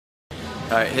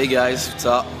Alright, hey guys, what's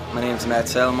up? My name is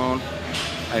Salamone.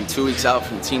 I'm 2 weeks out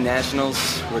from Team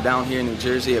Nationals. We're down here in New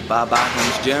Jersey at Bob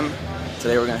Bachman's gym.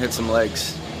 Today we're going to hit some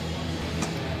legs.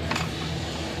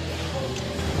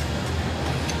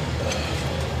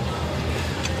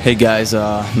 Hey guys,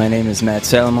 my name is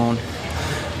Salamone.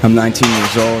 I'm 19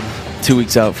 years old, 2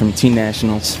 weeks out from Team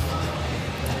Nationals.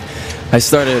 I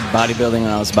started bodybuilding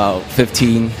when I was about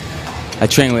 15. I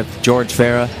trained with George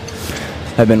Farah.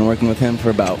 I've been working with him for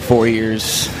about 4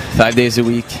 years, 5 days a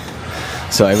week.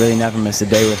 So I really never miss a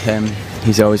day with him.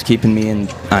 He's always keeping me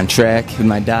on track with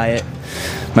my diet,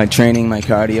 my training, my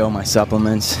cardio, my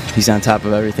supplements. He's on top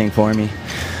of everything for me.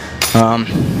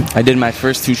 I did my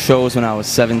first 2 shows when I was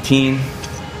 17.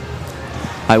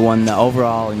 I won the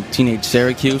overall in Teenage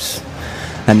Syracuse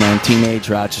and then Teenage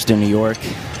Rochester, New York.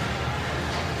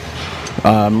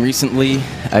 Recently,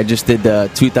 I just did the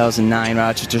 2009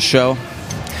 Rochester show.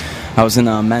 I was in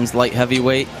a men's light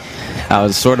heavyweight. I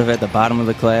was sort of at the bottom of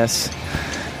the class.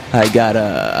 I got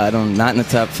not in the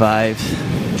top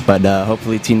 5, but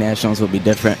hopefully Team Nationals will be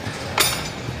different.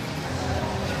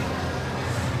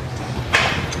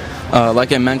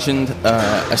 Like I mentioned,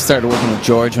 I started working with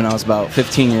George when I was about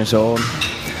 15 years old.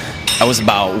 I was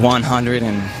about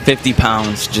 150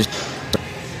 pounds.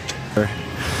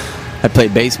 I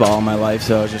played baseball all my life,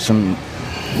 so I was just some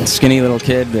skinny little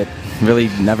kid that really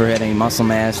never had any muscle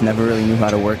mass, never really knew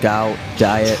how to work out,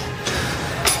 diet.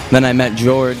 Then I met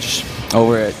George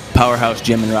over at Powerhouse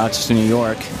Gym in Rochester, New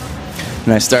York,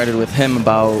 and I started with him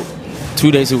about 2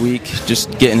 days a week,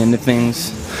 just getting into things,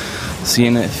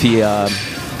 seeing if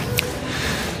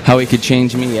how he could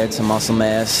change me, add some muscle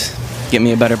mass, get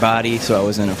me a better body, so I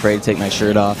wasn't afraid to take my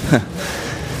shirt off.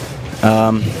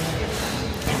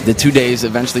 The 2 days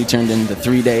eventually turned into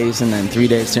 3 days, and then 3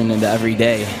 days turned into every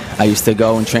day. I used to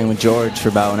go and train with George for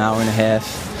about an hour and a half,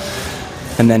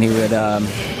 and then he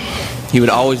would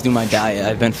always do my diet.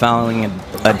 I've been following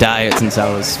a diet since I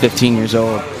was 15 years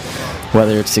old,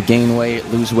 whether it's to gain weight,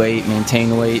 lose weight,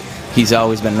 maintain weight. He's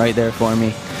always been right there for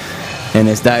me, and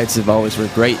his diets have always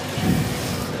worked great.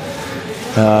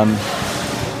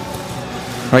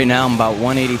 Right now I'm about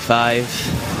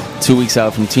 185, 2 weeks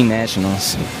out from Team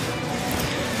Nationals.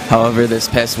 However, this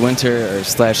past winter or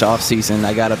 / off season,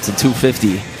 I got up to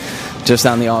 250 just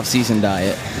on the off season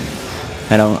diet.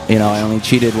 I only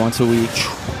cheated once a week,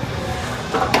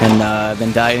 and I've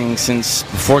been dieting since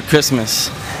before Christmas.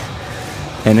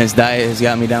 And his diet has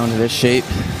got me down to this shape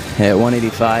at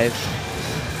 185,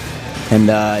 and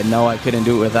I know I couldn't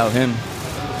do it without him.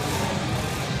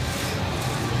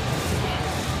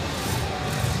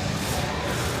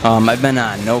 I've been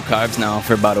on no carbs now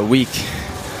for about a week.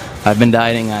 I've been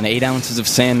dieting on 8 ounces of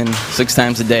salmon 6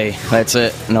 times a day. That's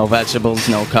it. No vegetables,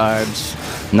 no carbs,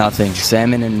 nothing.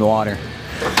 Salmon and water.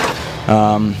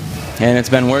 And it's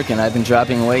been working. I've been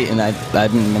dropping weight, and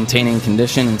I've been maintaining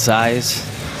condition and size.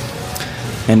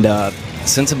 And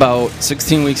since about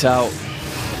 16 weeks out,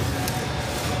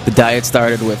 the diet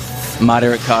started with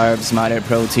moderate carbs, moderate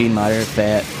protein, moderate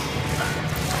fat.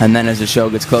 And then as the show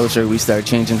gets closer, we start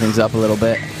changing things up a little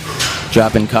bit.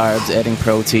 Dropping carbs, adding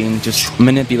protein, just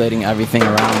manipulating everything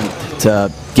around to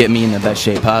get me in the best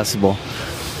shape possible.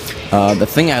 The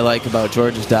thing I like about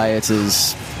George's diets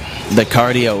is the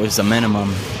cardio is the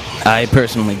minimum. I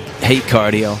personally hate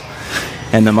cardio,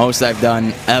 and the most I've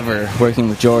done ever working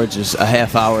with George is a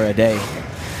half hour a day,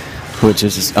 which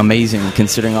is amazing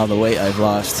considering all the weight I've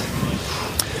lost.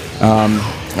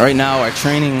 Right now our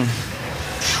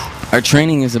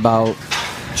training is about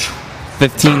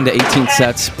 15 to 18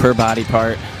 sets per body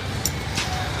part.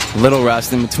 Little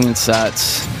rest in between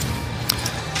sets.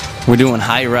 We're doing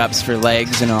high reps for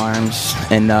legs and arms,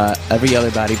 and every other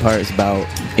body part is about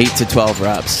 8 to 12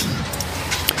 reps.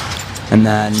 And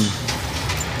then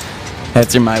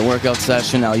after my workout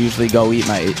session, I'll usually go eat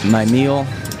my meal.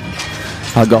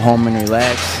 I'll go home and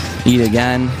relax, eat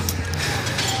again,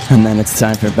 and then it's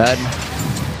time for bed.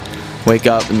 Wake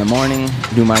up in the morning,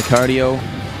 do my cardio,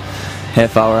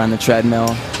 half hour on the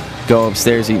treadmill, go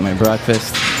upstairs, eat my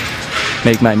breakfast,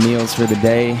 make my meals for the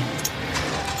day,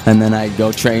 and then I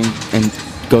go train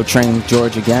with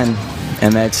George again.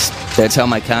 And that's how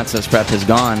my contest prep has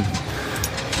gone.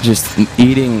 Just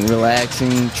eating,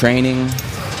 relaxing, training.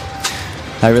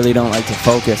 I really don't like to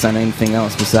focus on anything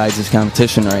else besides this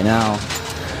competition right now,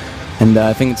 and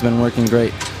I think it's been working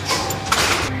great.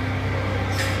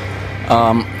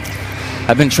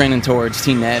 I've been training towards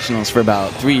Team Nationals for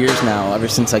about 3 years now, ever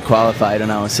since I qualified when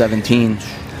I was 17.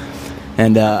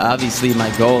 And obviously my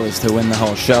goal is to win the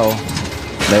whole show.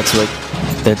 That's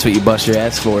what you bust your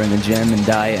ass for in the gym and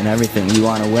diet and everything. You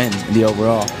want to win the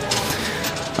overall.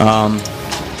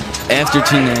 After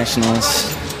Team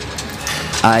Nationals,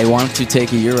 I want to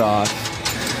take a year off.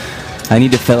 I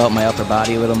need to fill out my upper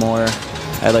body a little more.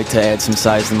 I'd like to add some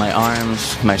size in my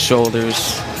arms, my shoulders,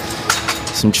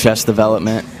 some chest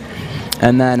development.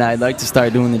 And then I'd like to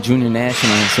start doing the junior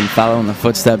nationals and following the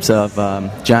footsteps of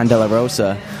John De La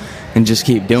Rosa and just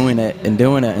keep doing it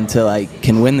until I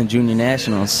can win the junior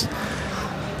nationals.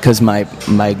 Because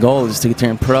my goal is to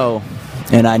turn pro,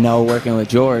 and I know working with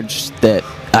George that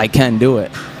I can do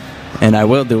it, and I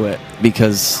will do it,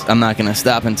 because I'm not going to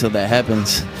stop until that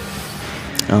happens.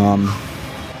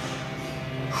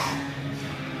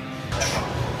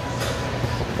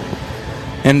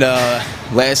 And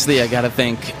lastly, I got to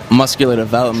thank Muscular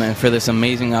Development for this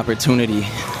amazing opportunity,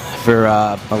 for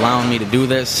allowing me to do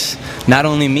this. Not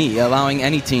only me, allowing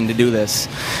any team to do this,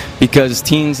 because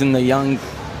teens and the young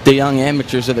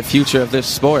amateurs are the future of this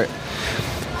sport.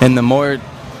 And the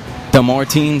more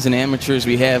teens and amateurs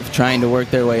we have trying to work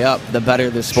their way up, the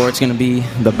better the sport's going to be,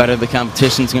 the better the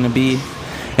competition's going to be,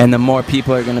 and the more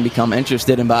people are going to become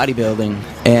interested in bodybuilding.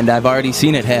 And I've already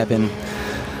seen it happen.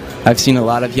 I've seen a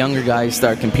lot of younger guys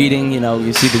start competing.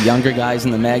 You see the younger guys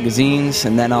in the magazines,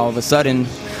 and then all of a sudden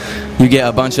you get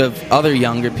a bunch of other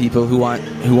younger people who want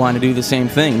to do the same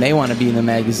thing. They want to be in the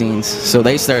magazines, so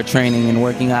they start training and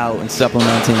working out and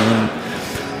supplementing, and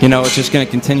it's just going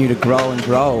to continue to grow and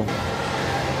grow.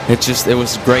 It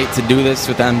was great to do this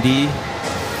with MD,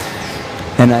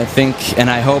 and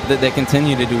I hope that they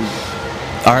continue to do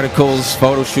articles,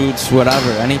 photo shoots, whatever,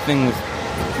 anything with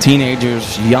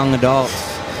teenagers, young adults,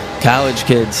 college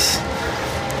kids,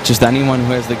 just anyone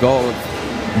who has the goal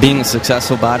of being a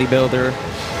successful bodybuilder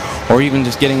or even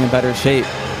just getting in better shape.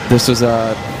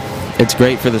 It's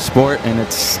great for the sport, and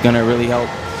it's going to really help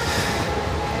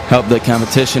the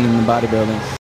competition in the bodybuilding.